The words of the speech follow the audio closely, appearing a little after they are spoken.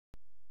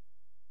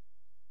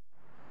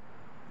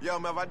Yo, I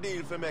have a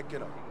deal for make, you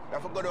know. I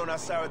have to go down to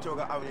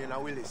Saratoga Avenue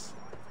in Willis.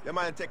 You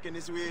mind taking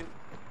this wheel?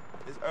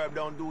 This herb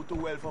don't do too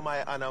well for my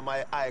hand and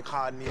my eye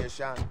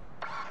coordination.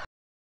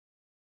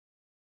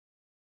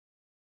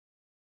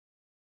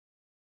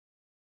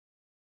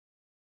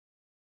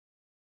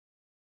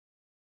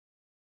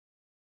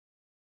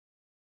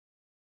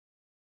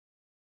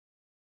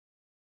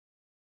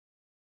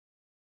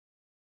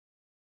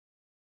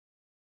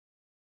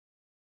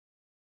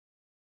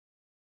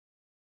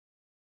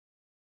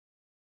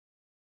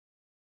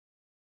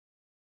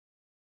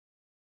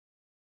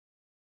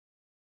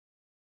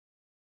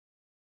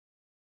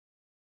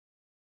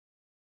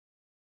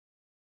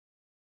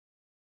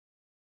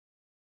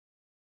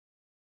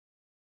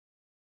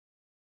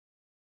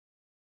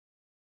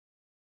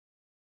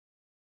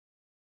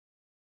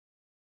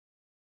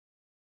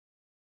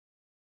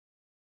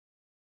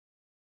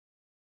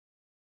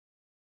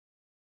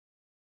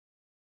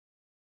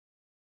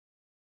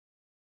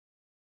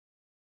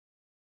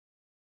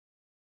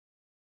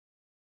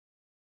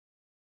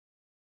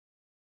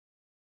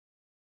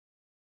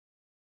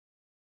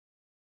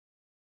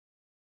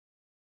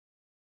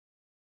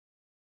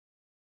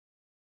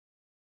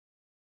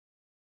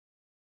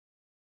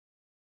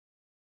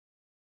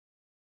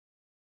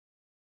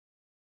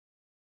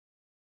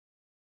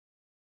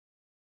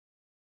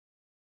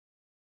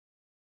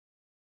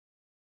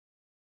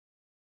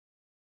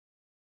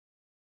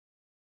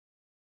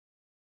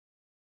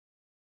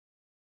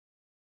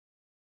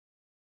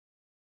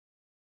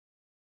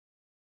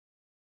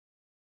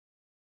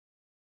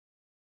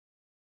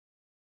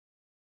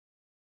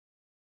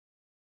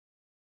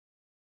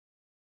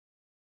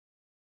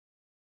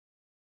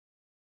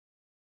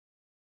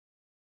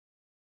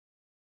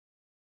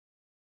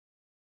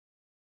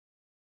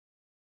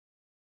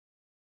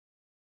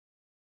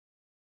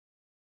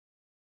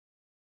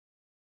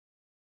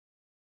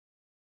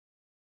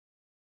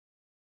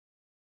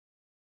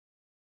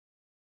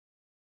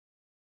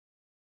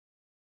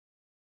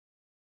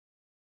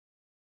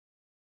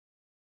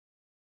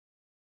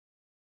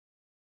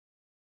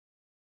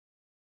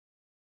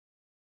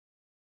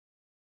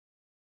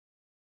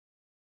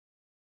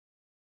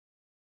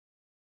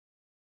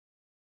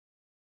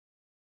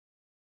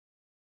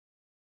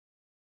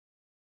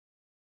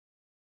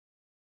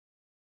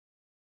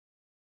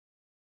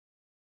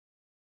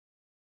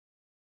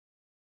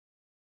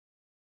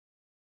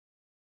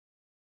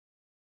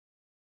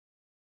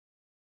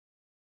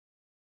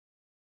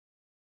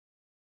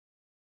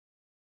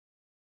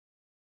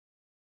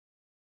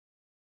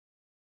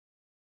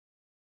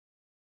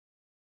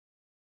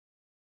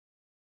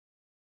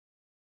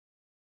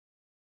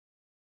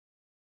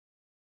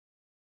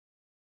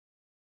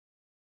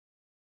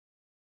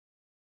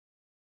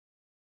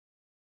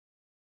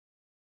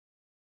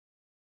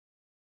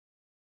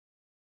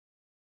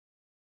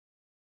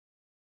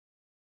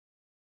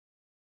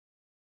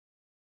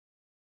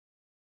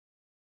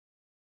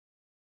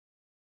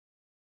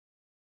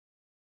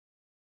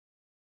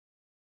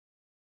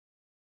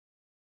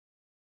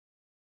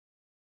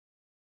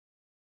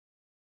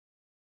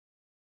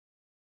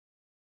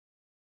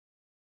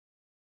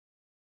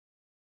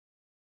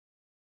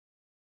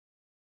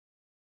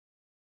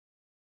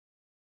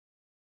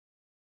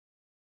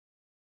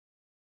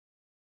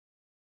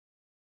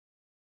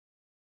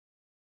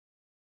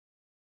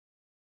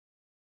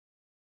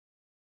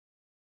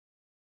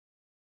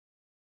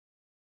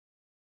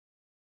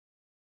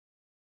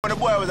 The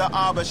boy was an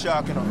arbor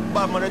shark, you know.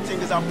 Bad man, I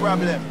think is a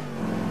problem.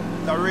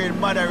 It's a real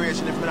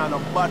moderation if I'm not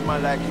a bad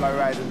man like you are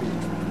ride with me.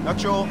 Not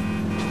true?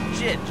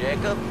 Shit,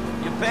 Jacob.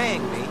 You're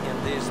paying me,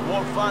 and there's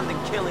more fun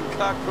than killing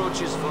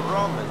cockroaches for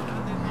Roman.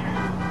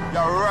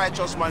 You're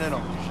righteous, man, you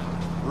know.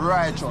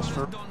 Righteous.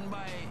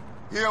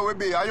 Here we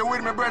be. Are you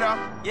with me, brother?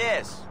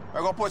 Yes.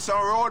 I'm gonna put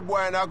some road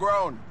boy in the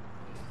ground.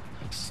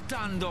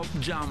 Stand up,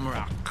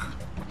 Jamrock.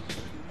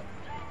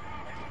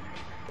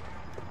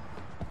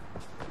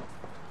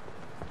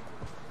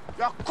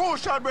 You're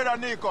crucial, brother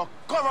Nico.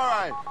 Cover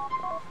right.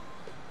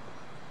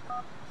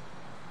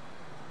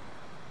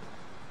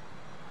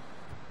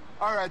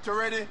 All right, you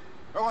ready?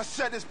 We're gonna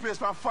set this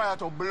place on fire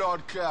to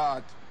blood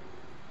clot.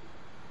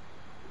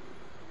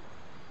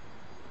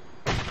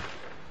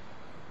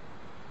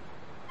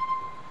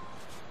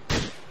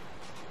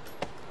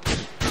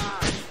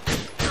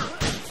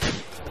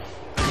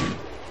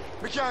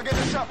 We can't get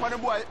the shot on the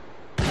boy.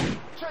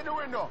 Check the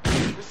window.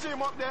 You see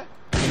him up there?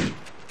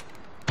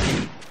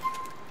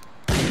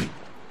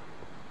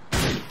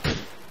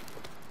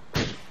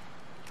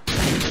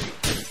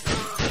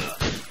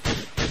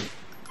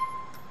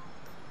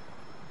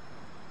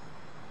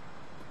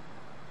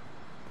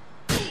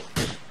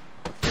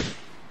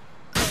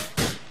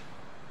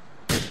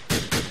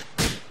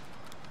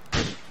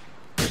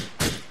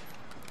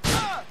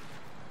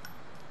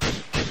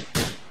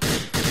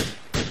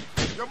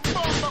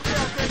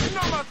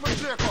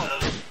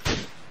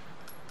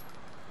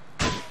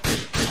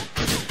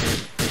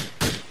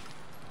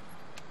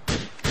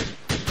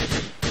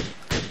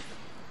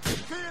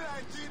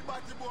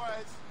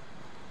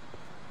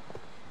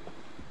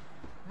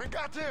 We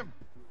got him!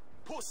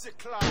 Pussy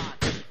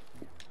clot!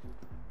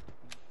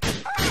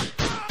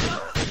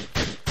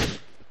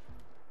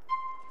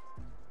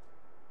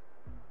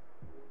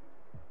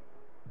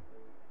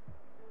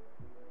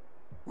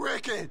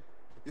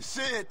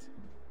 Shit!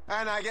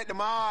 And I get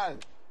them all.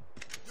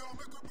 Yo,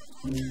 make a break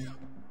out here.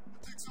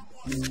 Take some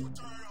more, so turn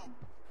up.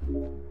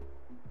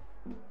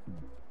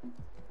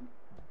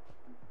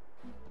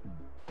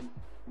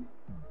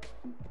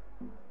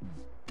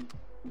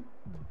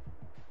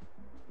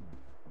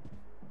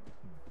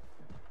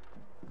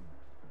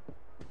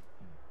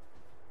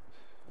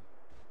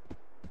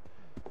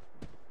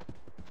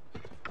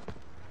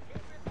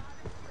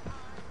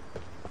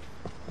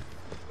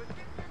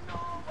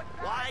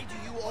 Why do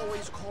you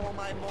always call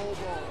my mobile?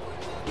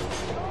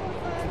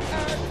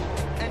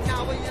 And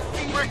now when you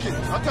see Ricky,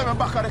 I'll tell me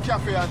back at the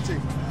cafe and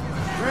thing.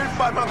 Real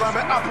bad man gonna be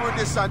happy with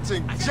this and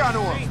thing.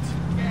 Jano.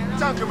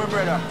 Thank you, my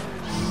brother.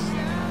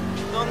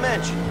 Don't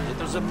mention it.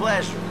 It was a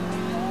pleasure.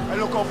 I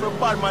look out for a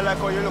bad man like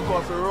how you look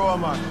out for a raw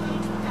man.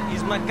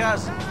 He's my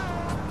cousin.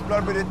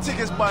 Blood be the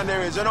thickest band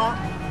there is, you know?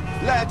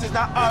 Light is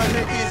not always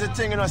the easy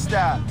thing in a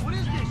style.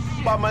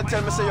 Bad man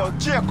tell me, say, yo,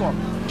 Jacob,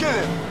 kill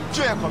him.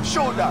 Jacob,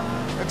 shoot that,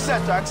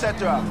 etc.,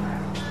 etc.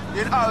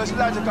 It's always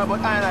logical, but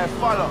I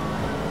follow.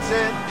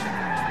 See?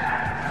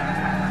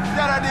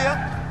 The other day,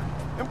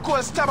 him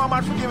cold stab a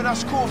man for giving a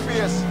school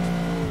face.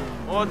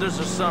 Orders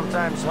are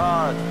sometimes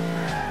hard.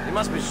 You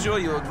must be sure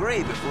you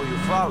agree before you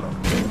follow.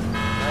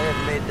 I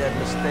have made that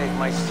mistake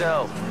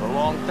myself a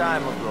long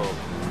time ago.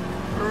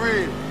 For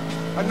real.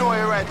 I know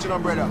you're right, you know,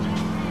 brother.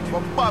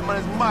 But Batman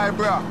is my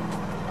bro.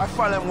 I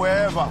follow him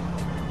wherever.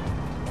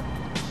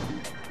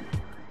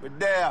 But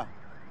there,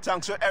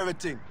 thanks for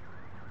everything.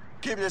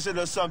 Keep this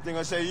into something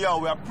and say, yo,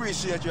 we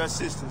appreciate your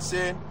assistance,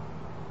 see?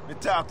 We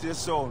talk to you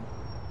soon.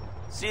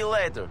 See you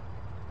later.